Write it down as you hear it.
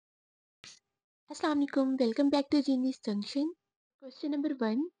Assalamualaikum, welcome back to Genius Junction. Question number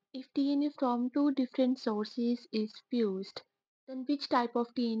 1. If DNA from two different sources is fused, then which type of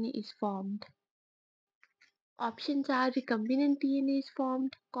DNA is formed? Options are recombinant DNA is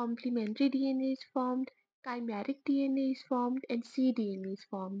formed, complementary DNA is formed, chimeric DNA is formed, and cDNA is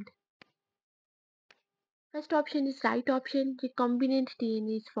formed. First option is right option, recombinant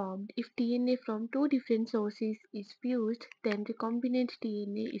DNA is formed. If DNA from two different sources is fused, then recombinant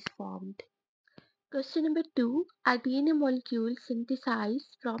DNA is formed. Question number 2. A DNA molecule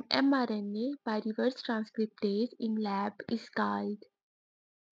synthesized from mRNA by reverse transcriptase in lab is called.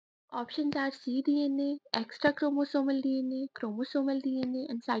 Options are cDNA, extrachromosomal DNA, chromosomal DNA,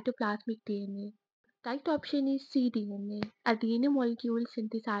 and cytoplasmic DNA. Right option is cDNA. A DNA molecule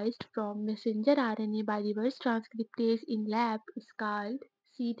synthesized from messenger RNA by reverse transcriptase in lab is called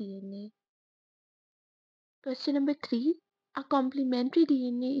cDNA. Question number 3. A complementary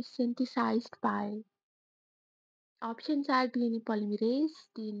DNA is synthesized by. Options are DNA polymerase,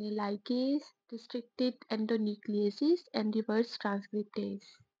 DNA ligase, restricted endonucleases, and reverse transcriptase.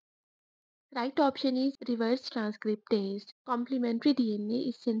 Right option is reverse transcriptase. Complementary DNA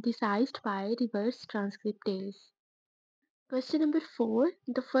is synthesized by reverse transcriptase. Question number 4.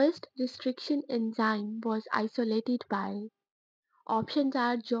 The first restriction enzyme was isolated by. Options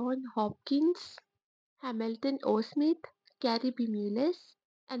are John Hopkins, Hamilton O. Smith, Carey B. Mullis,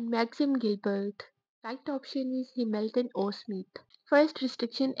 and Maxim Gilbert. Right option is Hamilton O. Smith. First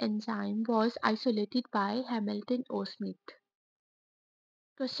restriction enzyme was isolated by Hamilton O. Smith.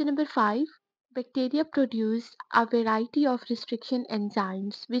 Question number 5. Bacteria produce a variety of restriction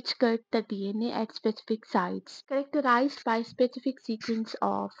enzymes which cut the DNA at specific sites, characterized by specific sequence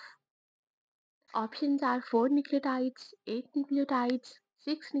of. Options are 4 nucleotides, 8 nucleotides,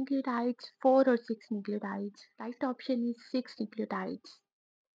 6 nucleotides, 4 or 6 nucleotides. Right option is 6 nucleotides.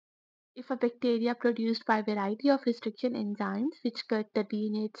 If a bacteria produced by a variety of restriction enzymes which cut the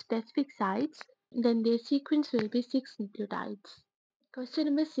DNA at specific sites, then their sequence will be 6 nucleotides. Question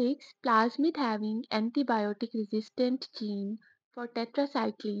number 6. Plasmid having antibiotic resistant gene for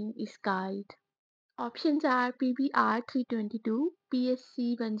tetracycline is called. Options are PBR322,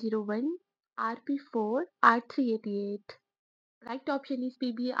 PSC101, RP4, R388. Right option is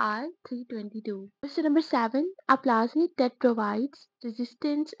PBR322. Question number 7. A plasmid that provides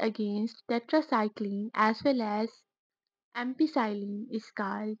resistance against tetracycline as well as ampicillin is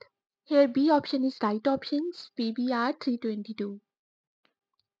called. Here B option is right options PBR322.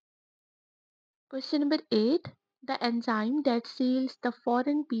 Question number 8. The enzyme that seals the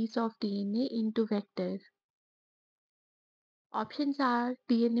foreign piece of DNA into vector. Options are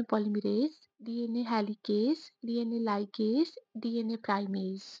DNA polymerase, DNA helicase, DNA ligase, DNA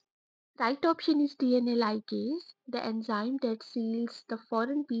primase. Right option is DNA ligase. The enzyme that seals the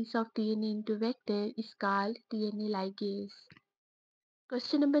foreign piece of DNA into vector is called DNA ligase.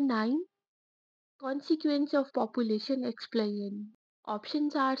 Question number 9. Consequence of population explosion.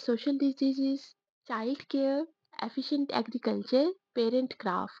 Options are social diseases, child care, efficient agriculture, parent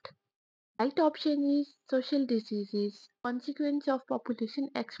craft. Right option is social diseases. Consequence of population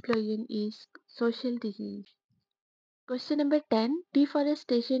explosion is social disease. Question number 10.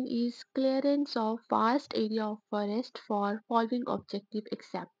 Deforestation is clearance of vast area of forest for following objective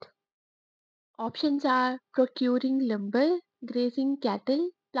except. Options are procuring lumber, grazing cattle,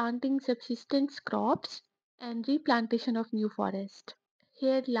 planting subsistence crops, and replantation of new forest.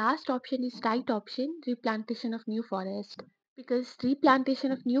 Here last option is right option, replantation of new forest, because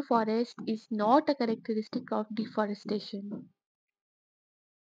replantation of new forest is not a characteristic of deforestation.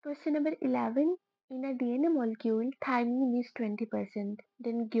 Question number 11. In a DNA molecule, thymine is 20%,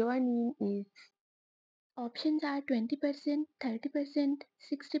 then guanine is. Options are 20%, 30%,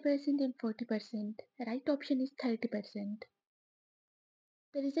 60%, and 40%. Right option is 30%.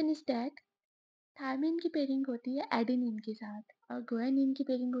 The reason is that thiamine की pairing होती है adenine के साथ और guanine की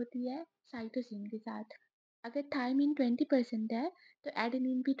pairing होती है cytosine के साथ. अगर थायमिन 20% है तो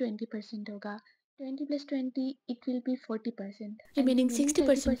एडेनिन भी 20% होगा. 20 plus 20 it will be 40%, and Remaining remaining 60%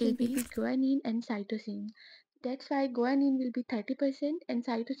 will 30% will be. be guanine and cytosine. That's why guanine will be 30% and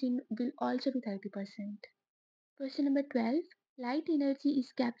cytosine will also be 30%. Question number 12. Light energy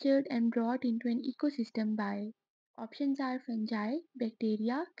is captured and brought into an ecosystem by. Options are fungi,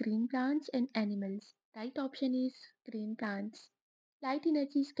 bacteria, green plants, and animals. Right option is green plants. Light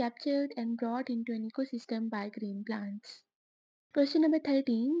energy is captured and brought into an ecosystem by green plants. Question number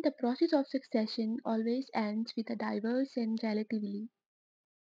 13. The process of succession always ends with a diverse and relatively.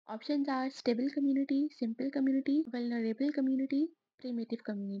 Options are stable community, simple community, vulnerable community, primitive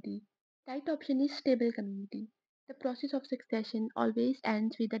community. Right option is stable community. The process of succession always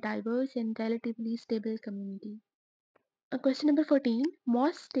ends with a diverse and relatively stable community. Question number 14.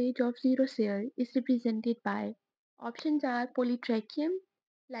 Moss stage of zero cell is represented by options are polytracheum,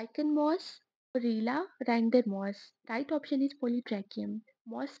 lichen moss, Rilla, render moss. Right option is polytracheum.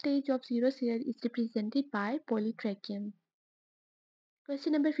 Moss stage of zero cell is represented by polytracheum.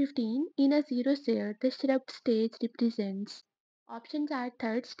 Question number 15. In a zero cell, the shrub stage represents options are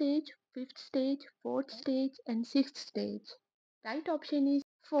third stage, fifth stage, fourth stage, and sixth stage. Right option is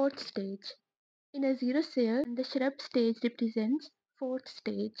fourth stage. In a zero cell, the shrub stage represents fourth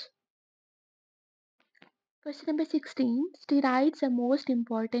stage. Question number 16. Steroids are most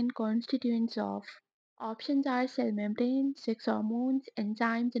important constituents of. Options are cell membrane, sex hormones,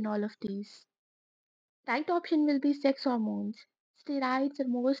 enzymes, and all of these. Right option will be sex hormones. Steroids are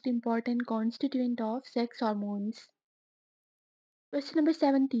most important constituent of sex hormones. Question number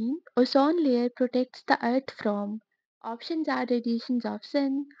 17. Ozone layer protects the earth from. Options are radiations of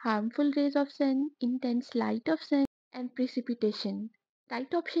sun, harmful rays of sun, intense light of sun, and precipitation. Right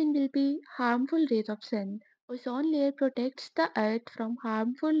option will be harmful rays of sun. Ozone layer protects the earth from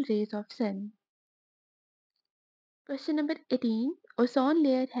harmful rays of sun. Question number 18. Ozone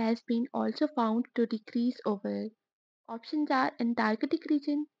layer has been also found to decrease over. Options are Antarctic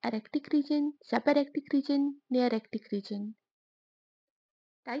region, Arctic region, subarctic region, near Arctic region.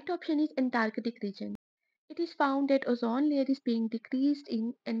 Right option is Antarctic region. It is found that ozone layer is being decreased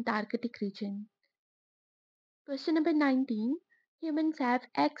in Antarctic region. Question number 19. Humans have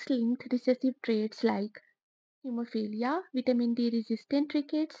X-linked recessive traits like hemophilia, vitamin D resistant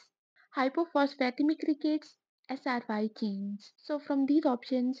rickets, hypophosphatemic rickets, SRY genes. So from these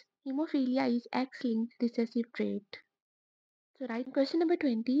options, hemophilia is X-linked recessive trait. So right, question number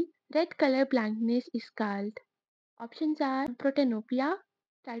 20. Red color blindness is called. Options are protanopia,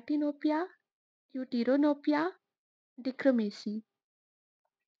 tritanopia, deuteranopia, dichromacy.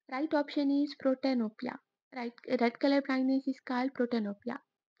 Right option is protanopia. Right, red color blindness is called protanopia.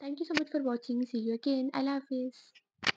 Thank you so much for watching. See you again. I love this.